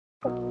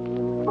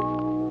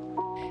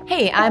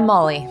Hey, I'm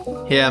Molly.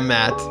 Hey, I'm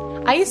Matt.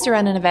 I used to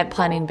run an event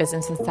planning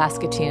business in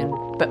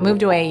Saskatoon, but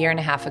moved away a year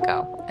and a half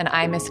ago, and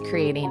I miss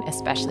creating,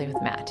 especially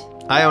with Matt.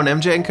 I own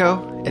MJ &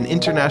 Co., an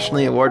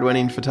internationally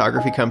award-winning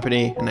photography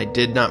company, and I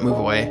did not move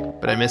away,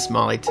 but I miss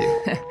Molly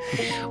too.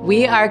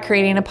 We are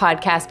creating a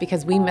podcast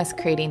because we miss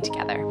creating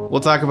together. We'll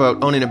talk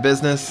about owning a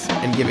business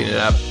and giving it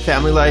up,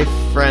 family life,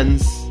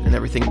 friends, and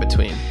everything in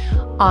between.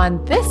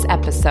 On this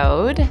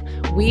episode,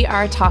 we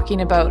are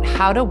talking about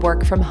how to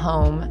work from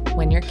home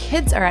when your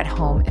kids are at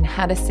home and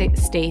how to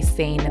stay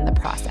sane in the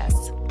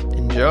process.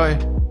 Enjoy.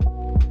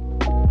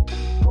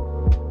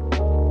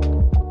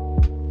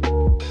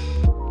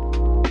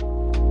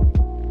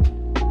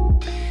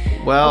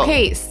 Well,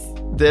 okay.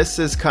 This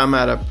has come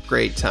at a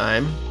great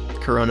time.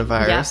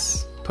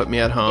 Coronavirus put me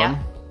at home,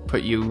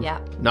 put you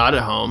not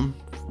at home,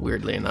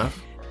 weirdly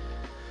enough.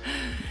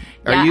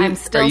 I'm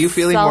still are you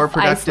feeling more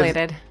productive?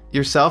 Isolated.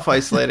 You're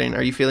self-isolating.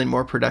 Are you feeling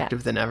more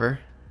productive than ever?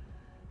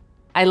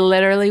 I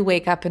literally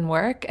wake up and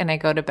work, and I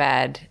go to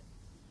bed,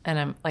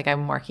 and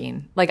I'm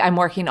working. I'm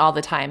working all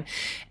the time.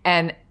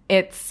 And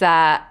it's,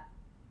 I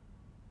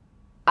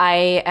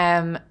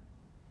am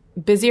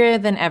busier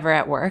than ever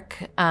at work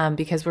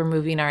because we're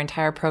moving our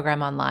entire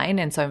program online.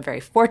 And so I'm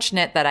very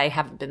fortunate that I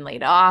haven't been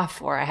laid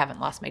off or I haven't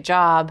lost my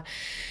job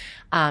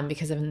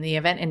because I'm in the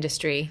event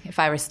industry. If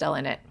I were still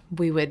in it,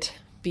 we would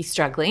be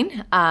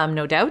struggling,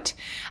 no doubt.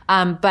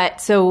 We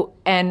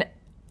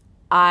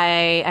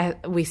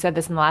said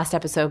this in the last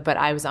episode, but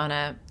I was on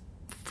a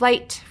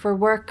flight for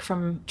work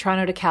from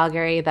Toronto to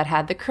Calgary that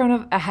had a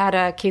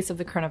case of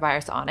the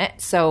coronavirus on it.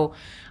 So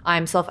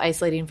I'm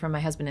self-isolating from my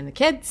husband and the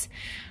kids.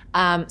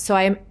 So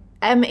I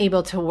am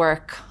able to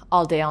work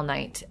all day, all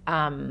night.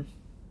 Do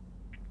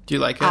you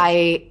like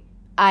it?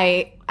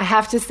 I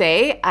have to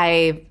say,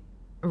 I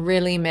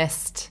really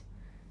missed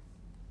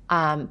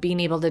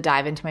being able to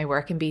dive into my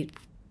work and be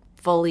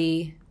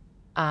fully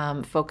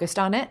focused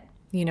on it,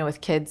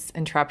 with kids,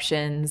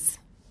 interruptions,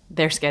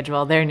 their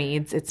schedule, their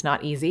needs. It's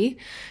not easy.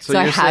 So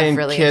you're saying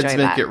really kids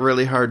make it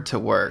really hard to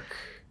work.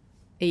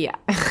 Yeah.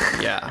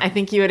 Yeah. I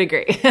think you would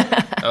agree.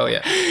 Oh,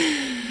 yeah.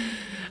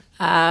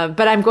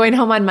 But I'm going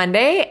home on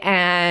Monday,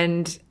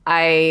 and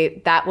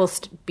that will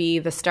be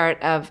the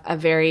start of a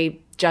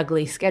very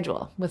juggly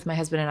schedule with my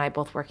husband and I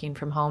both working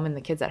from home and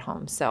the kids at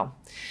home. So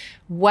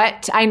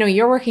I know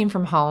you're working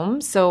from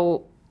home.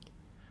 So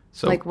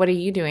what are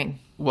you doing?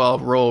 Well,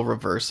 role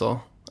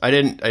reversal. I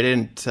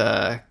didn't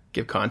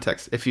give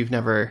context if you've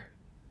never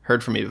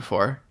heard from me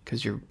before,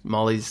 because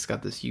Molly's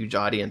got this huge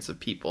audience of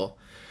people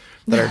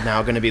that are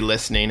now going to be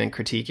listening and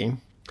critiquing.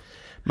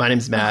 My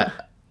name's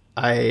Matt.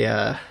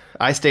 I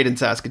stayed in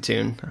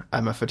Saskatoon.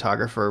 I'm a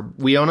photographer.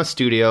 We own a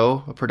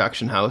studio, a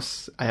production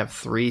house. I have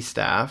 3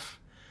 staff,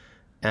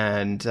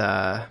 and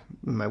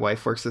my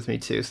wife works with me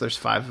too. So there's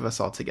 5 of us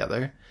all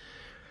together.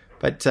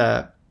 But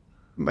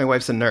my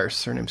wife's a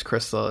nurse. Her name's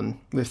Crystal, and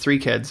we have 3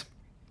 kids.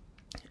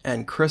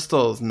 And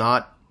Crystal's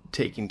not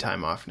taking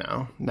time off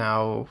now.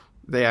 Now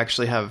they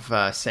actually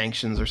have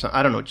sanctions or something.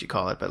 I don't know what you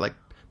call it, but like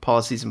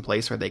policies in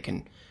place where they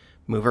can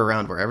move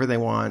around wherever they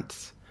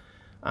want,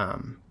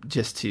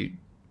 just to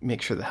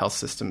make sure the health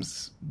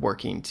system's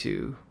working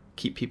to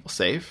keep people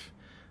safe.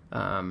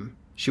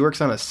 She works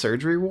on a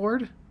surgery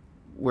ward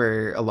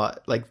where a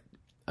lot,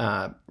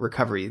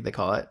 recovery, they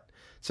call it.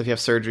 So if you have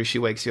surgery, she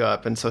wakes you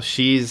up. And so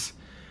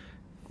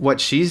what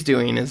she's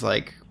doing is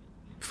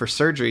for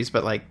surgeries,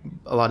 but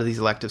a lot of these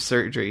elective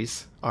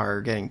surgeries are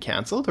getting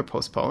canceled or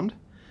postponed.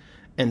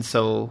 And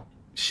so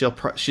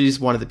she's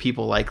one of the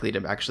people likely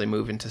to actually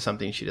move into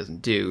something she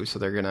doesn't do. So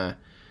they're going to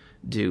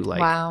do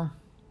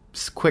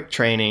quick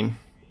training.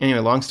 Anyway,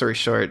 long story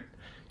short,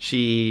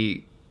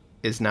 she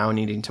is now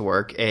needing to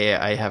work.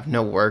 I have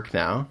no work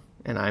now,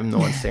 and I'm the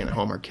one staying at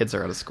home. Our kids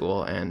are out of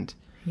school, and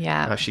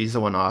now she's the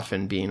one off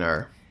and being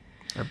our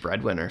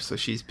breadwinner. So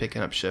she's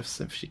picking up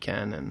shifts if she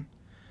can. And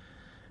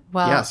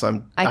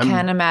so I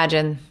can't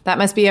imagine. That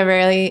must be a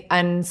really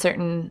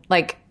uncertain,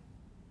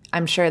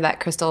 I'm sure that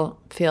Crystal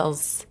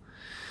feels,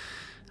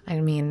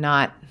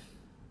 not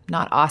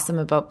awesome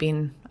about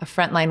being a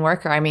frontline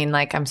worker.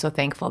 I'm so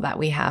thankful that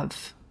we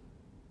have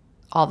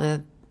all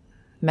the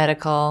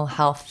medical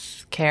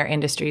health care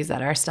industries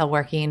that are still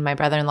working. My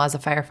brother-in-law's a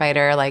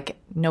firefighter.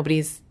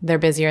 They're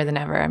busier than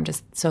ever. I'm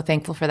just so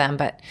thankful for them.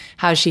 But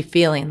how is she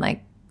feeling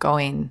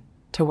going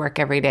to work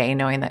every day,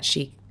 knowing that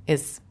she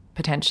is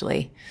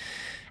potentially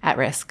at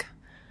risk?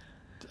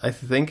 I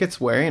think it's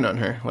wearing on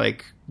her.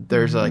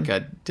 There's a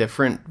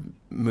different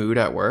mood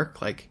at work.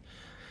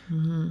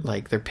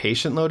 Their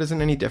patient load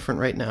isn't any different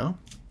right now,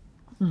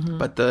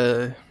 but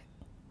they're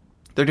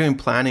doing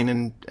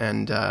planning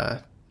and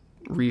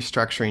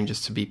restructuring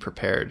just to be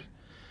prepared.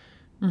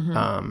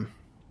 Some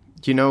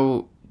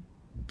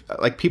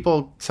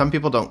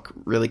people don't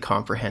really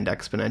comprehend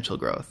exponential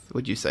growth,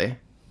 would you say?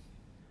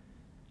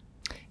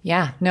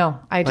 Yeah,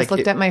 no. I just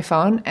looked at my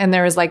phone, and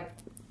there was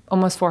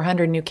almost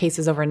 400 new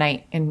cases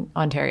overnight in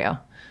Ontario.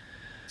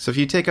 So if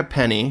you take a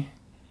penny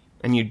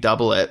and you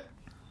double it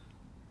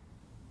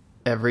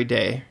every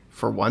day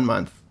for 1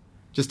 month,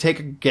 Just take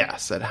a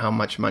guess at how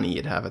much money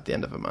you'd have at the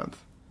end of a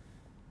month.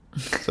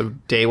 So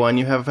day 1,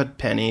 you have a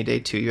penny. Day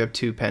 2, you have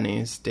 2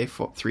 pennies. Day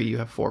 3, you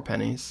have 4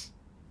 pennies.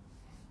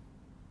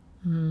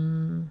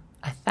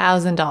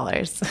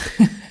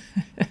 $1,000.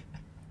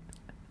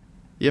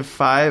 You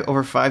have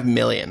over $5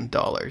 million.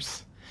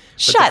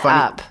 Shut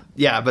up.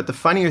 Yeah, but the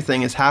funnier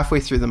thing is halfway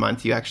through the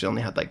month, you actually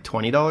only had like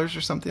 $20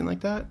 or something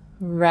like that.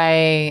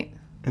 Right.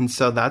 And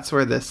so that's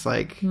where this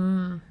like...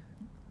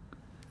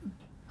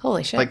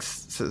 Holy shit. Like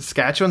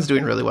Saskatchewan's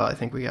doing really well. I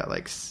think we got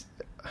like...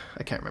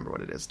 I can't remember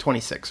what it is.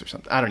 26 or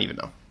something. I don't even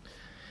know.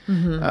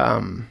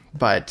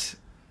 But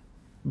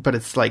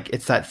it's like...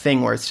 It's that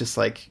thing where it's just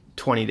like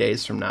 20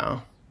 days from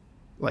now.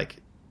 Like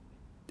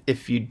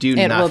if you do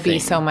nothing... It will be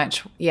so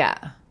much... Yeah.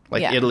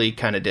 Like Italy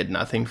kind of did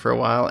nothing for a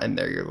while, and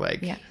there you're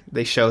like,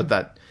 they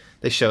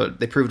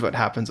proved what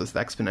happens with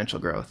exponential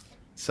growth.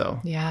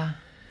 So yeah,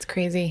 it's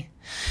crazy.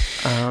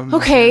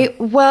 Okay,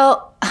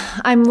 well,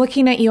 I'm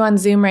looking at you on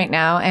Zoom right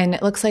now, and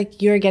it looks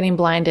like you're getting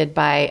blinded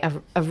by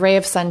a ray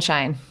of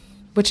sunshine,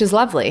 which is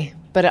lovely,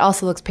 but it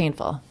also looks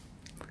painful.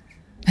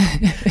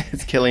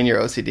 It's killing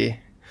your OCD.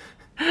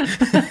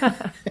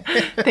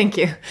 Thank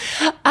you.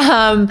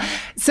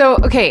 So,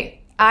 okay.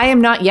 I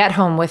am not yet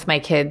home with my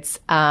kids,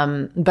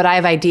 but I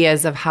have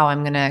ideas of how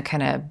I'm going to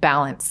kind of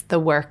balance the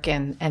work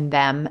and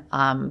them.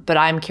 But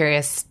I'm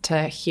curious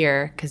to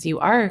hear, because you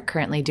are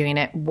currently doing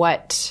it,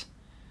 what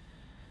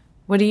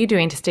are you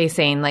doing to stay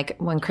sane? Like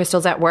when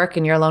Crystal's at work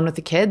and you're alone with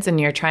the kids and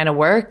you're trying to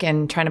work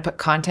and trying to put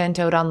content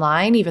out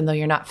online, even though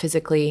you're not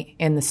physically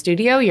in the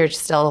studio, you're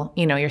still...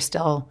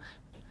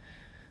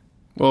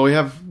 Well, we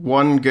have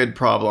one good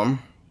problem.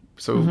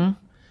 So...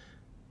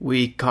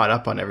 We caught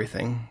up on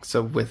everything.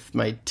 So with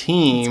my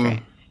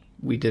team,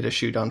 we did a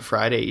shoot on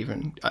Friday or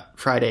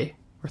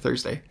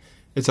Thursday.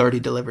 It's already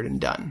delivered and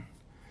done.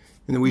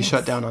 And then we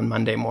shut down on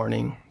Monday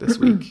morning this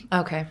week.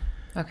 Okay.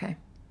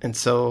 And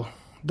so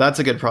that's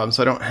a good problem.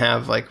 So I don't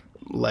have like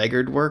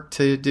laggard work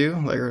to do,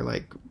 or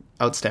like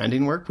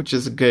outstanding work, which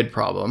is a good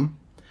problem.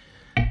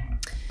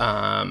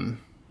 But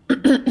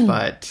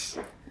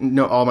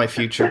no, all my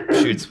future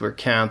shoots were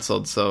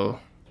canceled.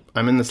 So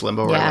I'm in this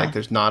limbo where like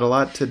there's not a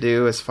lot to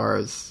do as far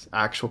as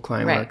actual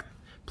client work.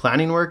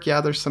 Planning work,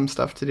 there's some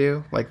stuff to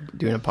do. Like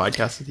doing a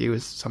podcast with you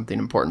is something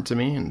important to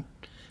me and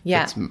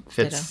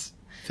fits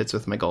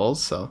with my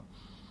goals. So,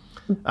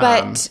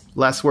 but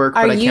less work.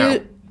 But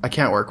I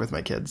can't work with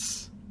my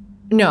kids.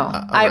 No,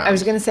 I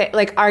was going to say,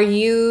 like, are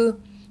you?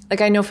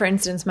 Like, I know, for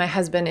instance, my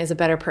husband is a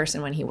better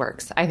person when he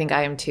works. I think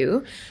I am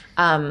too.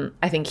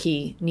 I think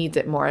he needs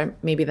it more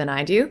maybe than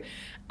I do.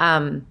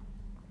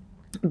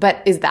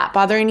 But is that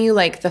bothering you?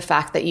 Like the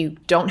fact that you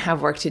don't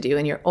have work to do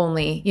and your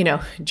only,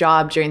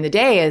 job during the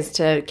day is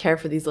to care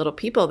for these little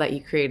people that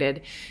you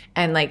created.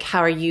 And like, how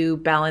are you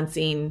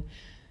balancing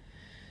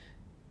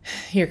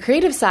your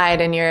creative side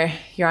and your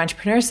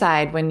entrepreneur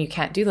side when you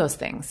can't do those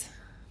things?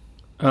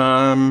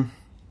 Anyone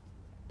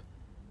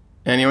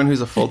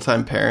who's a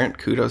full-time parent,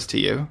 kudos to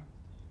you.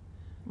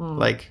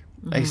 Like,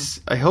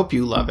 I hope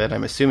you love it.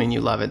 I'm assuming you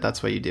love it.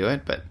 That's why you do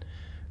it. But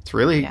it's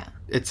really... Yeah.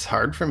 It's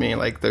hard for me.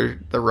 Like the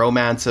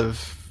romance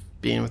of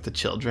being with the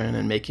children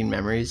and making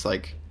memories.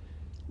 Like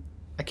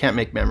I can't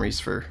make memories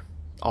for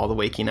all the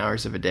waking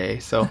hours of a day.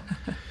 So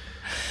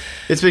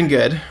it's been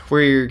good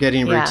where you're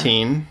getting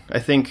routine. I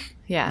think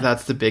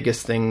that's the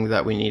biggest thing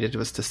that we needed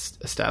was to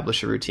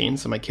establish a routine.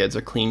 So my kids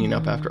are cleaning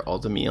up after all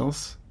the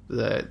meals.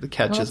 The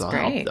catches I'll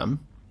help them.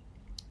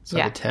 So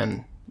the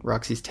 10,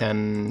 Roxy's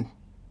 10,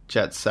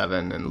 Jet's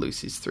 7, and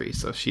Lucy's 3.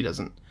 So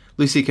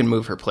Lucy can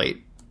move her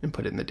plate and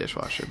put it in the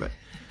dishwasher, but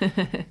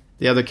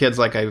the other kids,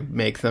 like I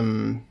make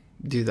them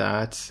do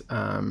that.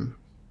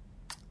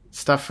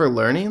 Stuff for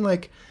learning.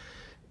 Like,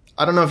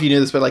 I don't know if you knew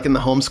this, but like in the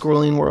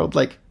homeschooling world,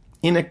 like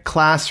in a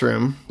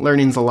classroom,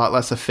 learning's a lot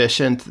less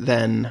efficient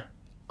than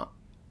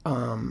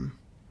a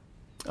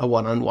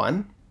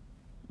one-on-one.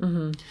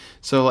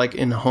 So like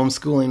in the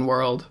homeschooling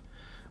world,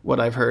 what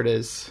I've heard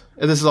is,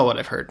 this is all what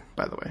I've heard,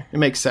 by the way. It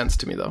makes sense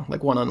to me though.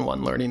 Like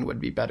one-on-one learning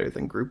would be better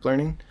than group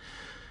learning.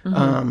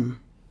 2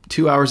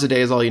 hours a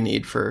day is all you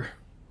need for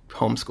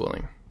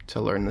homeschooling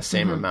to learn the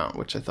same amount,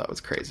 which I thought was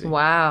crazy.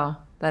 Wow.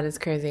 That is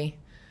crazy.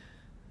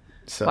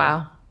 So,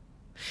 wow.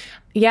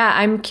 Yeah.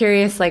 I'm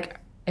curious, like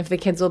if the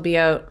kids will be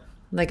out,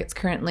 like it's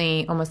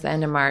currently almost the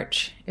end of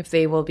March, if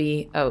they will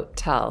be out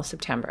till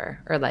September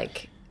or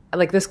like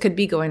this could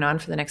be going on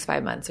for the next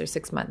 5 months or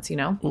 6 months,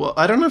 Well,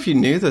 I don't know if you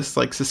knew this,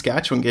 like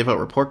Saskatchewan gave out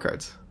report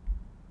cards.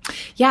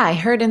 Yeah. I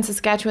heard in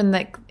Saskatchewan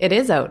that it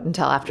is out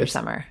until after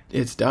summer.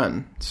 It's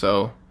done.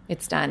 So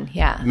it's done,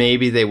 yeah.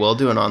 Maybe they will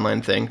do an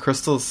online thing.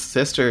 Crystal's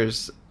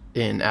sisters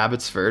in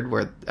Abbotsford,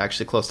 where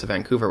actually close to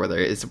Vancouver, where there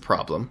is a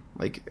problem.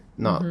 Like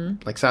not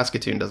like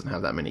Saskatoon doesn't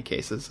have that many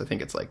cases. I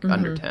think it's like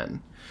under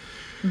 10.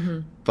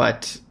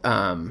 But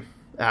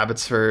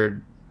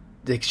Abbotsford,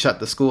 they shut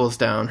the schools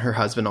down. Her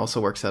husband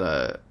also works at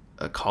a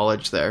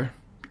college there,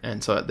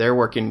 and so they're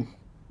working.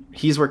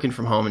 He's working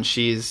from home, and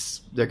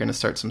they're going to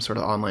start some sort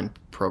of online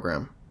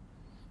program.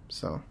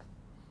 So,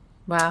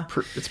 wow,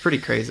 it's pretty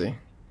crazy.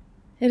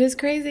 It is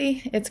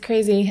crazy. It's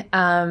crazy.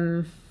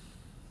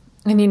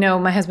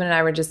 And, my husband and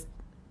I were just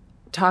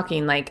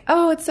talking like,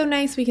 oh, it's so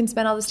nice we can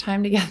spend all this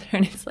time together.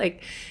 And it's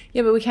like,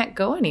 yeah, but we can't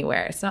go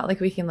anywhere. It's not like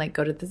we can like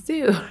go to the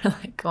zoo or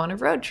like go on a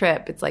road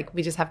trip. It's like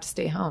we just have to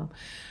stay home.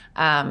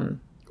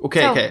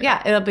 Okay.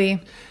 Yeah, it'll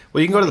be.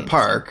 Well, you can go to the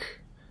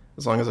park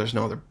as long as there's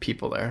no other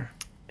people there.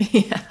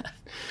 Yeah.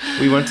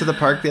 We went to the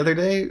park the other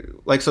day.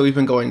 Like, so we've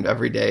been going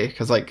every day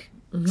because like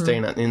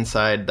staying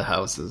inside the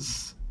house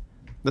is,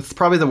 that's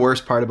probably the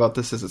worst part about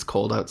this is it's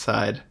cold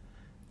outside.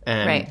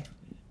 And right.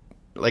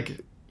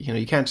 Like,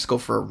 you can't just go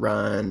for a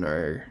run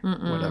or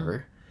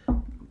whatever.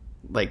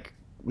 Like,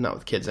 not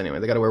with kids anyway.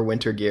 They got to wear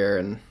winter gear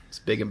and it's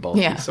big and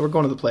bulky. Yeah. So we're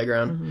going to the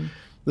playground.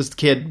 This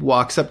kid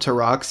walks up to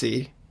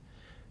Roxy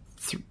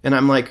and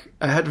I'm like,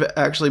 I had to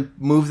actually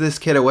move this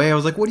kid away. I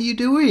was like, what are you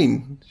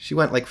doing? She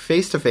went like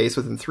face to face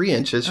within 3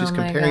 inches. She's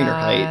comparing her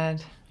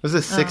height. It was a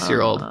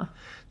 6-year-old.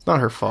 It's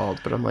not her fault,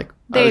 but I'm like,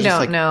 they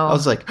don't know. I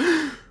was like,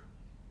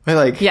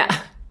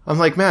 yeah. I'm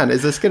like, man,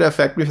 is this going to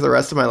affect me for the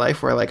rest of my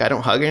life where like I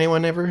don't hug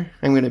anyone ever?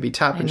 I'm going to be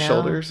tapping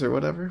shoulders or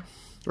whatever,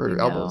 or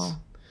elbows.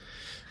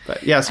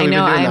 But yeah, so we've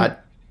been doing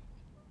that.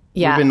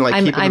 Yeah. We've been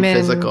like keeping them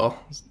physical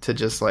to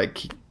just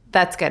like.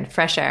 That's good.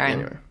 Fresh air.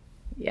 Anyway.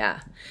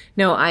 Yeah.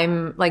 No,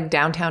 I'm like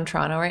downtown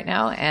Toronto right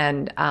now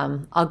and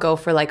I'll go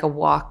for like a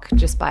walk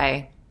just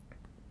by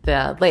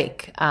the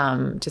lake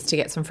just to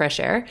get some fresh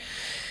air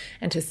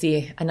and to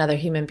see another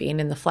human being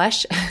in the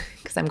flesh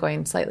because I'm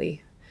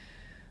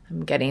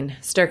getting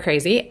stir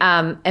crazy.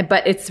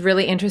 But it's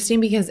really interesting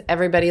because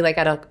everybody like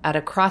at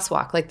a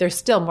crosswalk, like there's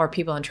still more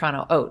people in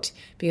Toronto out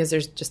because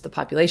there's just the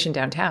population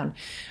downtown.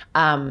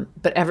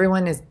 But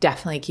everyone is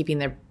definitely keeping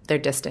their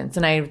distance.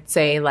 And I would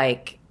say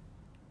like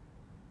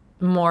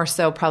more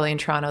so probably in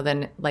Toronto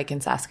than like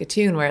in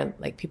Saskatoon where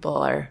like people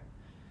are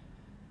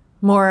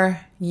more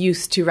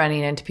used to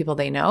running into people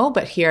they know.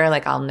 But here,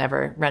 like I'll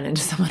never run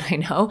into someone I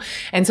know.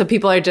 And so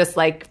people are just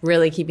like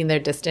really keeping their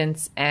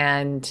distance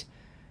and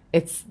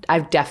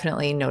I've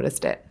definitely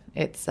noticed it.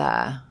 It's,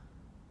 this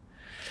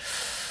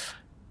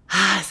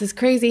is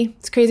crazy.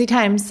 It's crazy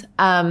times.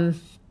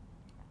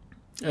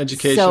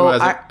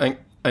 Education-wise,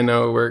 I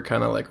know we're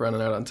kind of like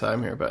running out on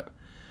time here, but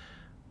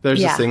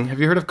there's this thing. Have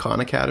you heard of Khan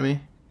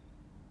Academy?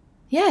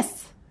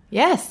 Yes.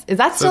 Is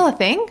that still a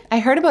thing? I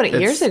heard about it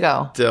years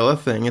ago. Still a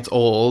thing. It's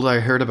old. I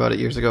heard about it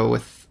years ago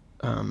with,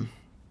 I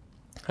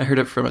heard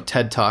it from a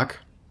TED Talk.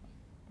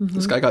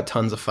 This guy got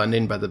tons of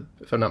funding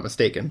if I'm not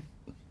mistaken.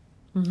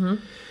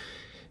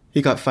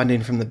 He got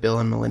funding from the Bill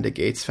and Melinda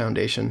Gates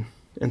Foundation.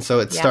 And so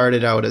it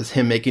started out as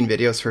him making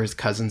videos for his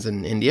cousins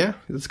in India.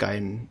 This guy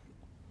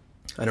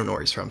I don't know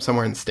where he's from,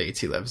 somewhere in the States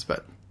he lives,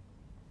 but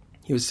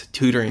he was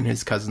tutoring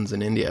his cousins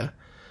in India,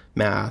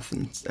 math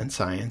and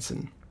science.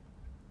 And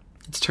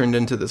it's turned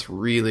into this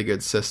really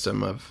good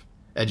system of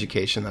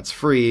education that's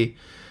free.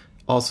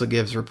 Also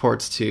gives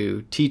reports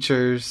to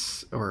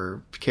teachers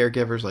or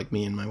caregivers like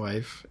me and my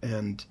wife.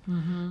 And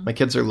my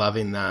kids are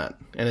loving that.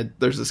 And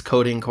there's this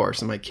coding course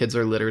and my kids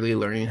are literally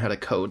learning how to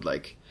code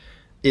like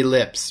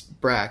ellipse,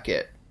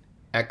 bracket,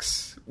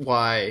 X,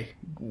 Y,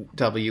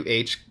 W,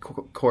 H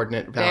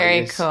coordinate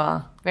values.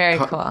 Very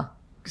cool.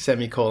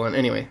 Semicolon.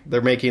 Anyway,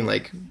 they're making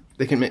like,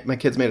 my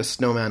kids made a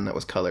snowman that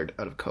was colored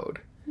out of code.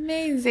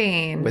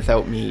 Amazing.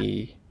 Without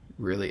me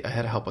really, I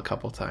had to help a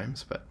couple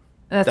times, but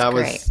that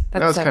was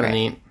kind of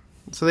neat.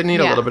 So they need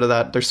a little bit of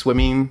that. They're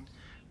swimming,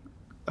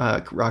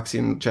 Roxy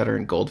and Jed are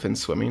in Goldfin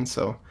swimming.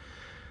 So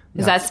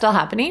is that still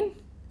happening?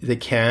 They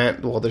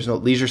can't. Well, there's no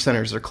leisure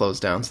centers are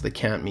closed down, so they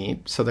can't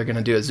meet. So they're going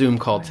to do a Zoom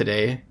call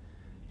today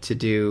to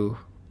do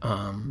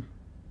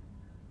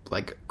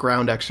like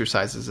ground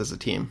exercises as a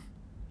team.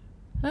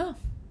 Oh,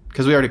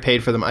 because we already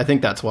paid for them. I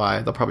think that's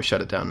why they'll probably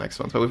shut it down next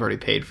month. But we've already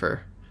paid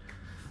for.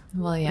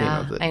 Well,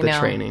 yeah, the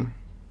training.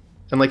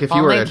 And like if all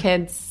you were my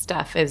kids'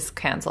 stuff is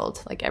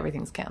canceled. Like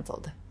everything's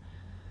canceled.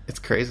 It's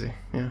crazy.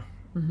 Yeah.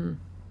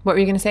 What were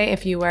you going to say?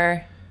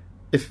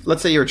 If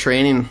let's say you were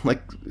training,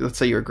 like let's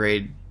say you were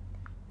grade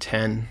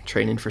 10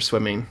 training for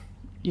swimming,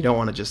 you don't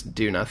want to just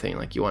do nothing.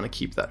 Like you want to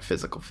keep that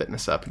physical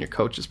fitness up, and your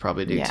coaches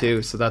probably do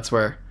too. So that's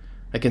where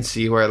I can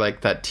see where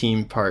like that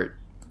team part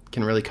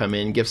can really come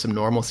in, give some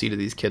normalcy to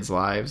these kids'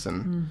 lives,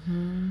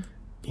 and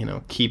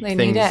keep things.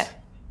 Need it.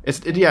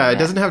 It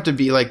doesn't have to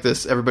be like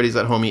this. Everybody's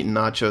at home eating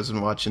nachos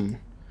and watching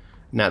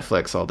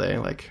Netflix all day.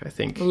 Like I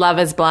think Love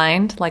is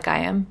Blind, like I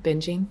am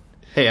binging.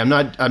 Hey, I'm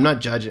not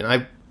judging.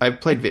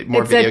 I've played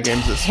more video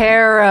games. It's a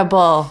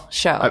terrible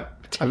show.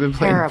 I've been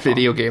playing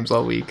video games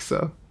all week,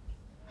 so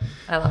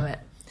I love it.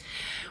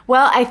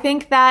 Well, I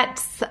think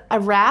that's a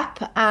wrap.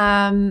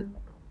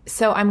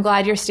 So I'm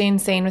glad you're staying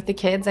sane with the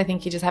kids. I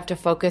think you just have to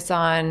focus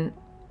on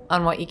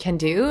what you can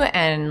do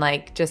and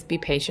like just be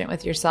patient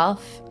with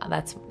yourself.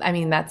 That's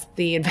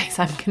the advice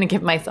I'm going to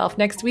give myself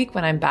next week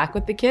when I'm back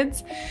with the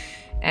kids.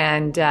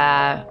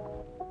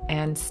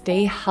 And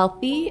stay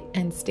healthy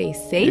and stay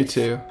safe. You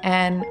too.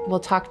 And we'll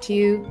talk to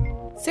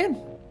you soon.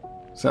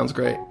 Sounds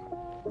great.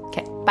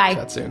 Okay, bye.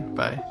 Chat soon.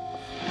 Bye.